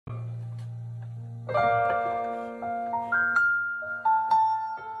I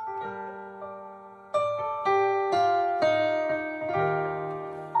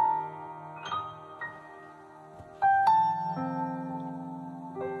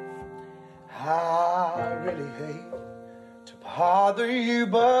really hate to bother you,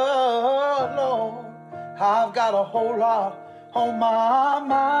 but Lord, I've got a whole lot on my mind.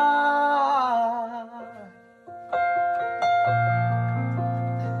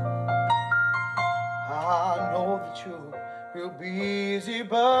 I know that you're real busy,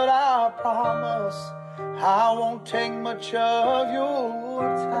 but I promise I won't take much of your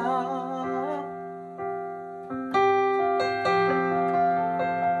time.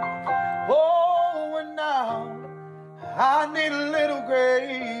 Oh, and now I need a little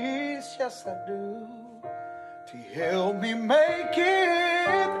grace, yes I do, to help me make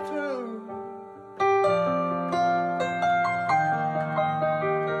it through.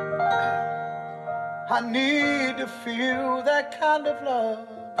 I need to feel that kind of love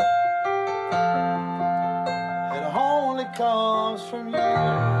that only comes from you.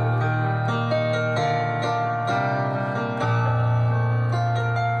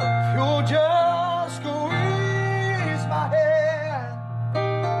 If you'll just squeeze my hand,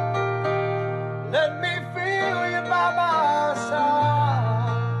 let me feel you by my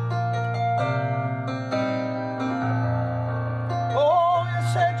side. Oh,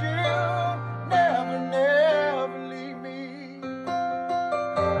 you said you'll never, never leave me.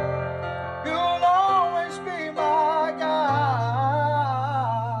 You'll always be my guide.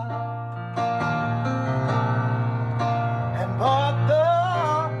 And but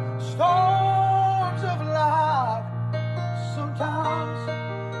the storms of life sometimes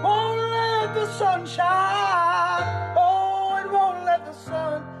won't let the sun shine. Oh, it won't let the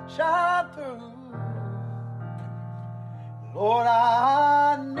sun shine through. Lord,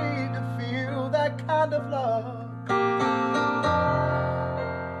 I need to feel that kind of love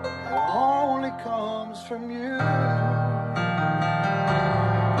that only comes from you.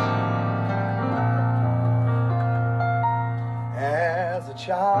 As a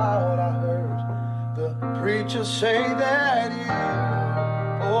child, I heard the preacher say that you,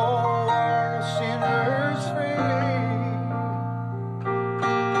 oh, were sinners free.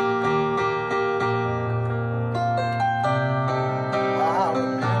 I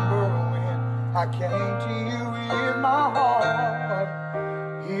remember when I came to you with my heart,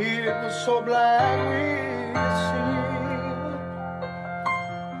 it was so black with sin.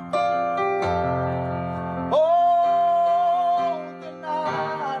 Oh, the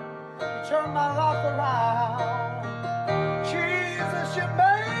night you turned my life around, Jesus, you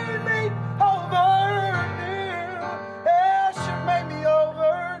made me over new. Yes, you made me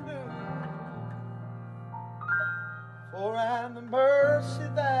over new. For and the mercy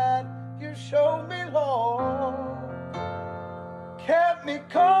that you showed me, Lord, kept me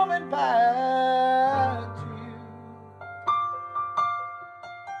coming back.